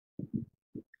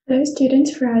So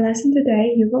students, for our lesson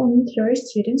today, you will need your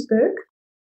student's book.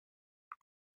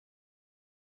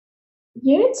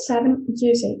 Unit 7,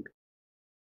 Music.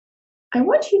 I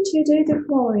want you to do the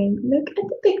following. Look at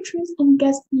the pictures and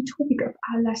guess the topic of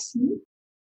our lesson.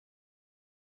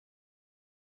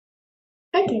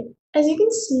 Okay, as you can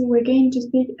see, we're going to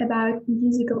speak about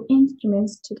musical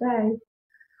instruments today.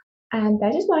 And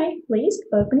that is why, please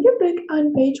open your book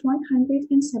on page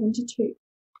 172.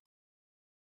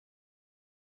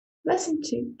 Lesson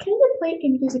 2. Can you play a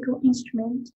musical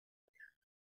instrument?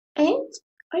 And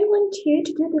I want you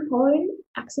to do the following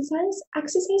exercise.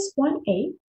 Exercise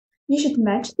 1A. You should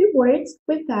match the words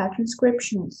with their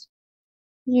transcriptions.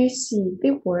 You see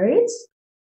the words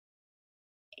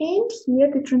and hear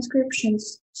the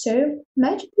transcriptions. So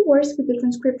match the words with the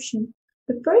transcription.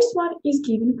 The first one is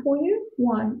given for you.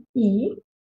 1E,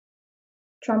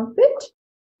 trumpet.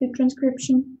 The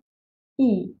transcription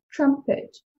E,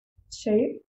 trumpet.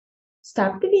 So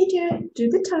stop the video, do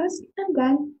the task, and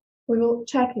then we will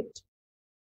check it.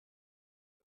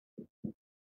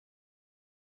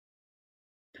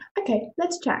 Okay,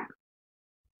 let's check.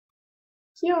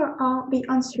 Here are the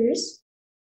answers.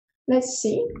 Let's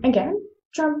see again.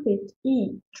 Trumpet,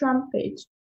 E, trumpet.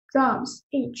 Drums,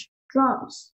 H,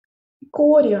 drums.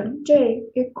 Accordion, J,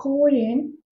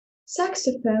 accordion.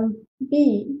 Saxophone,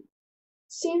 B.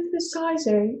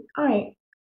 Synthesizer, I.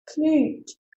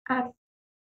 Flute, F.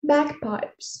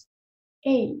 Bagpipes,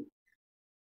 A.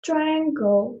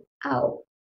 Triangle, L.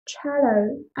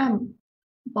 Cello, M.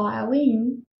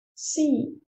 Violin,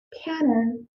 C.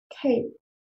 Piano, K.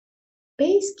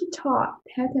 Bass guitar,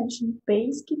 pay attention,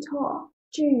 bass guitar,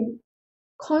 G.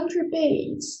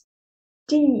 Contrabass,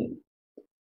 D.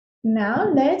 Now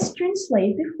let's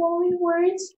translate the following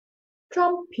words.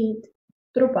 Trumpet,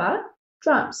 труба,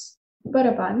 drums,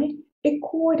 барабаны,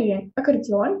 accordion,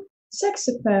 аккордеон,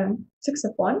 saxophone,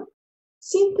 saxophone,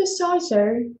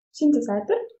 synthesizer,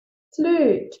 synthesizer,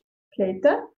 flute,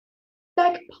 флейта,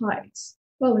 bagpipes,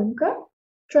 волынка,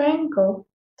 triangle,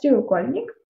 треугольник,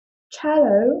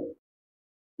 cello,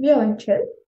 violonчель,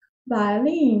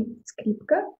 violin,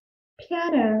 скрипка,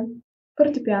 piano,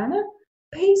 фортепиано,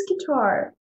 bass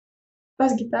guitar,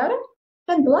 бас-гитара,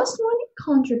 and the last one,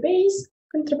 contrabass,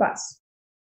 contrabass.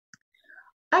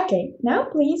 Okay, now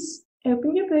please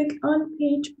open your book on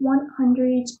page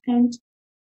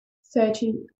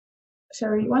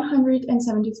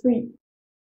 173.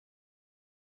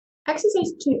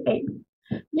 Exercise 2A.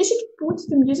 You should put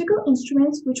the musical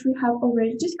instruments which we have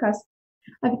already discussed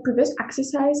at the previous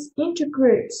exercise into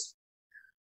groups.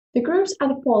 The groups are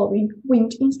the following: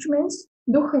 wind instruments,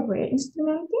 духовые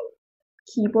инструменты,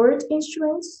 keyboard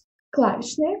instruments,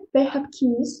 клавишные, they have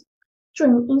keys,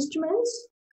 string instruments,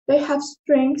 they have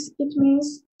strings, it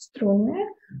means струнные,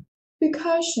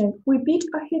 percussion, we beat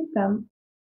or hit them,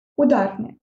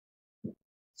 ударные.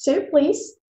 So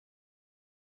please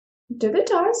do the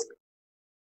task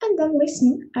and then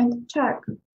listen and check.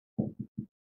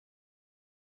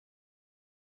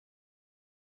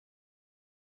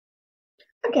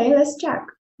 Okay, let's check.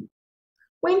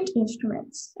 Wind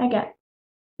instruments, again.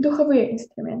 Духовые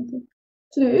инструменты.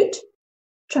 Flute,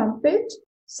 trumpet,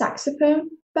 saxophone,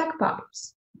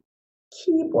 bagpipes.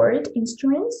 Keyboard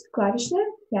instruments, клавишные,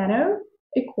 piano,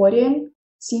 accordion,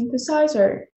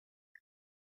 synthesizer.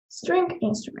 String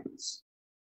instruments,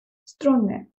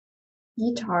 струнные.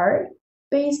 Guitar,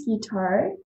 bass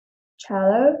guitar,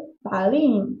 cello,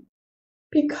 violin.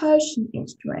 Percussion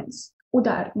instruments,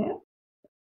 ударные.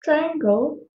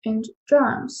 Triangle and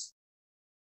drums.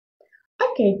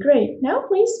 Okay, great. Now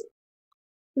please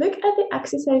look at the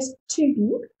exercise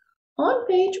 2B on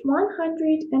page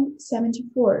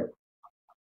 174.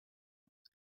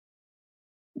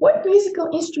 What musical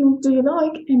instrument do you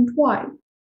like and why?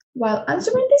 While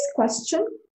answering this question,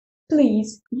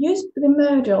 please use the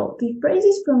modal, the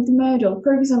phrases from the modal.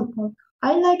 For example,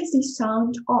 I like the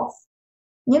sound of.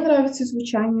 Мне нравится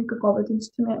звучание какого-то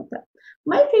инструмента.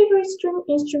 My favorite string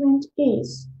instrument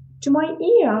is. To my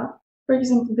ear, for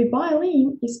example, the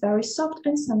violin is very soft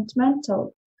and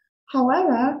sentimental.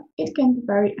 However, it can be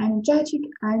very energetic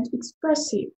and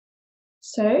expressive.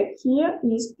 So here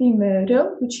is the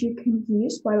modal which you can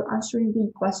use while answering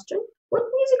the question. What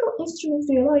musical instruments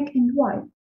do you like and why?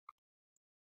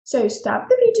 So stop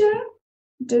the video,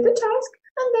 do the task,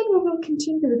 and then we will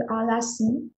continue with our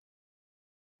lesson.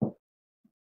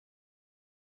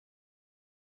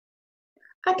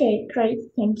 Okay,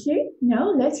 great, thank you.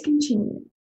 Now let's continue.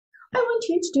 I want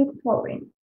you to do the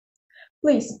following.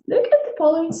 Please look at the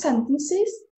following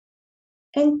sentences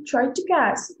and try to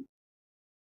guess.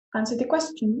 Answer the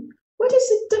question, what is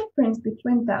the difference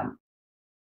between them?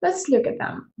 Let's look at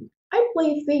them. I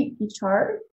play the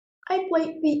guitar, I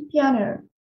play the piano,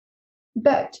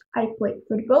 but I play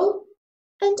football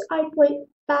and I play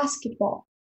basketball.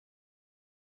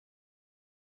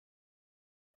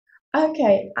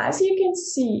 Okay, as you can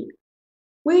see,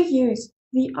 we use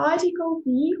the article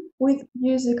be with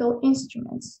musical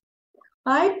instruments.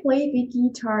 I play the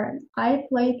guitar, I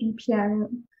play the piano.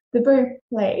 The verb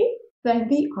play, then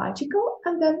the article,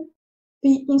 and then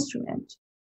the instrument.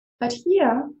 But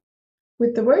here,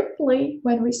 with the word play,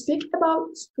 when we speak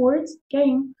about sports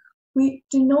game, we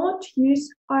do not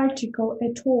use article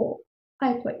at all.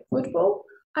 I play football,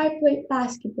 I play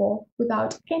basketball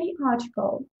without any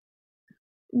article.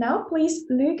 Now please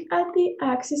look at the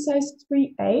exercise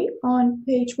 3A on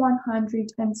page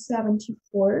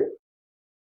 174.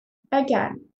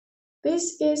 Again,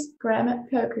 this is grammar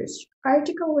focused,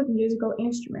 article with musical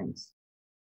instruments.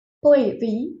 Play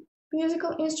the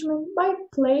musical instrument by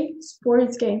play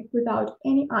sports game without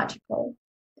any article.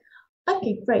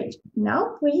 Okay, great.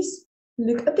 Now please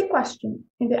look at the question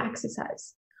in the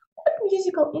exercise. What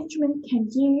musical instrument can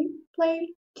you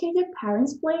play? Can your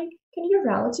parents play? Can your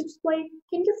relatives play?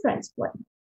 Can your friends play?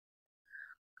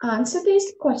 Answer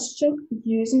this question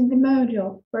using the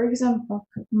modal. For example,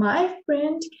 my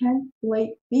friend can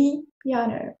play the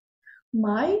piano.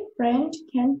 My friend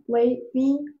can play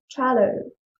the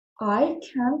cello. I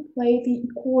can play the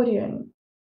accordion.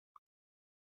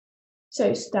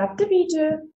 So stop the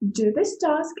video, do this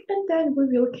task, and then we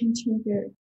will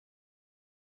continue.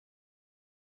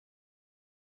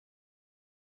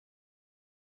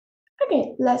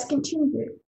 Okay, let's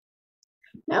continue.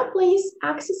 Now please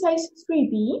exercise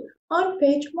 3B on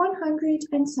page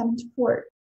 174.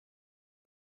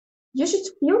 You should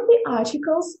fill the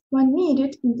articles when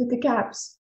needed into the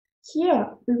gaps.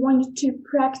 Here, we want to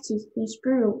practice this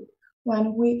rule,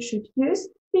 when we should use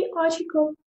the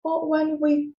article or when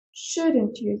we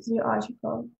shouldn't use the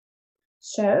article.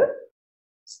 So,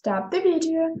 stop the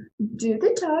video, do the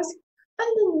task,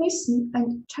 and then listen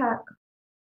and check.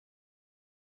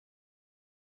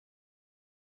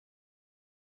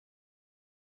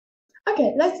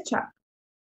 Okay, let's check.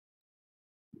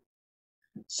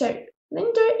 So,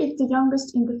 Linda is the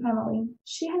youngest in the family.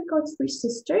 She has got 3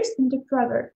 sisters and a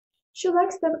brother. She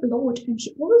likes them a lot and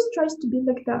she always tries to be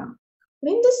like them.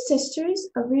 Linda's sisters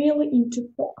are really into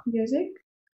folk music.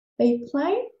 They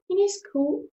play in a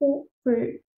school for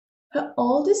free. Her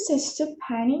older sister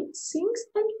Penny sings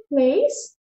and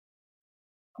plays,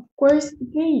 of course,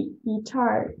 the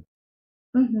guitar.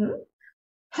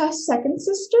 Her second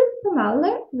sister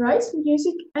Pamela writes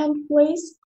music and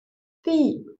plays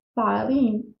the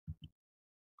violin.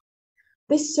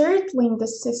 The third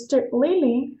Linda's sister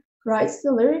Lily writes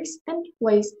the lyrics and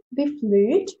plays the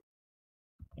flute,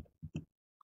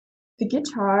 the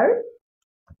guitar,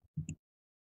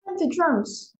 and the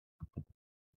drums.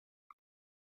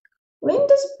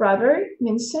 Linda's brother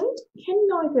Vincent can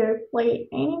neither play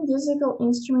any musical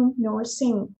instrument nor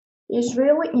sing. He is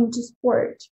really into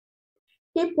sport.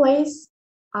 He plays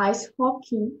ice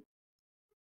hockey.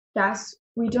 Yes,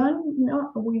 we don't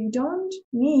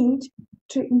need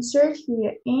to insert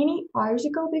here any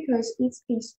article because it's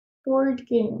a sport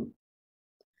game.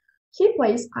 He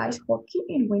plays ice hockey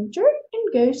in winter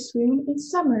and goes swimming in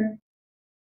summer.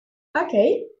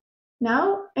 Okay,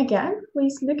 now again,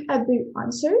 please look at the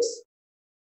answers.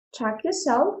 Check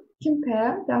yourself,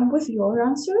 compare them with your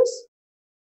answers,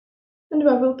 and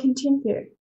we will continue.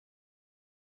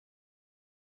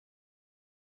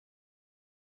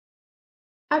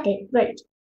 Okay, great.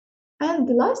 And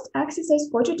the last exercise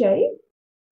for today,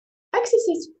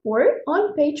 exercise 4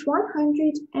 on page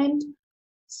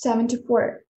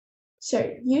 174.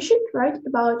 So you should write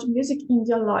about music in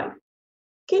your life.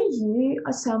 Can you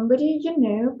or somebody you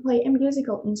know play a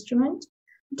musical instrument?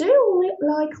 Do you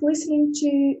like listening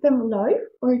to them live,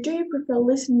 or do you prefer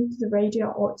listening to the radio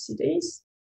or CDs?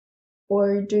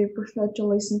 Or do you prefer to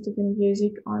listen to the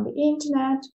music on the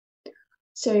internet?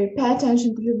 So pay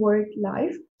attention to the word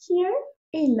live here.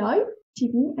 A live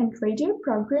TV and radio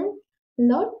program,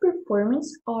 live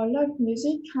performance or live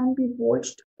music can be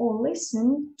watched or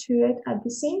listened to it at the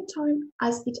same time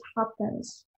as it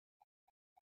happens.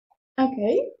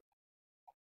 Okay.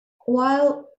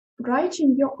 While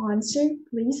writing your answer,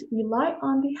 please rely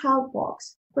on the help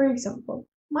box. For example,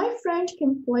 my friend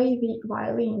can play the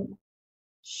violin.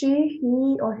 He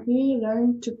or he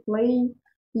learned to play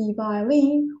the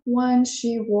violin when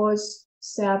she was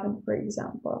 7, for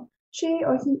example. She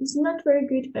or he is not very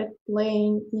good at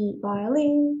playing the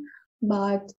violin,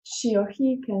 but she or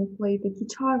he can play the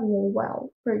guitar really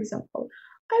well. For example,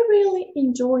 I really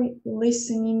enjoy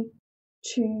listening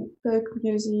to folk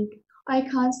music. I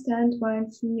can't stand when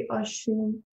he or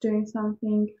she doing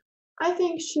something I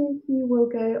think he will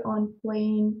go on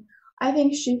playing. I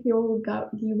think he will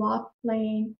give up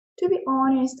playing. To be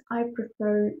honest, I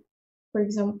prefer, for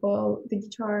example, the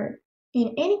guitar.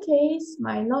 In any case,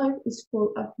 my life is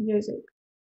full of music.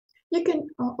 You can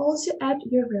also add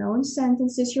your own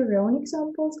sentences, your own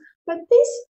examples, but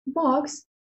this box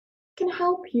can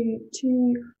help you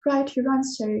to write your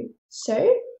answer.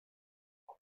 So,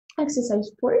 exercise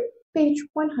 4, page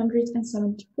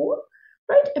 174,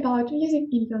 write about music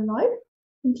in your life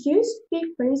and use big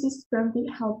phrases from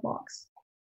the help box.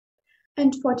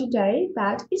 And for today,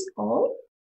 that is all.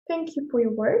 Thank you for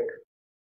your work.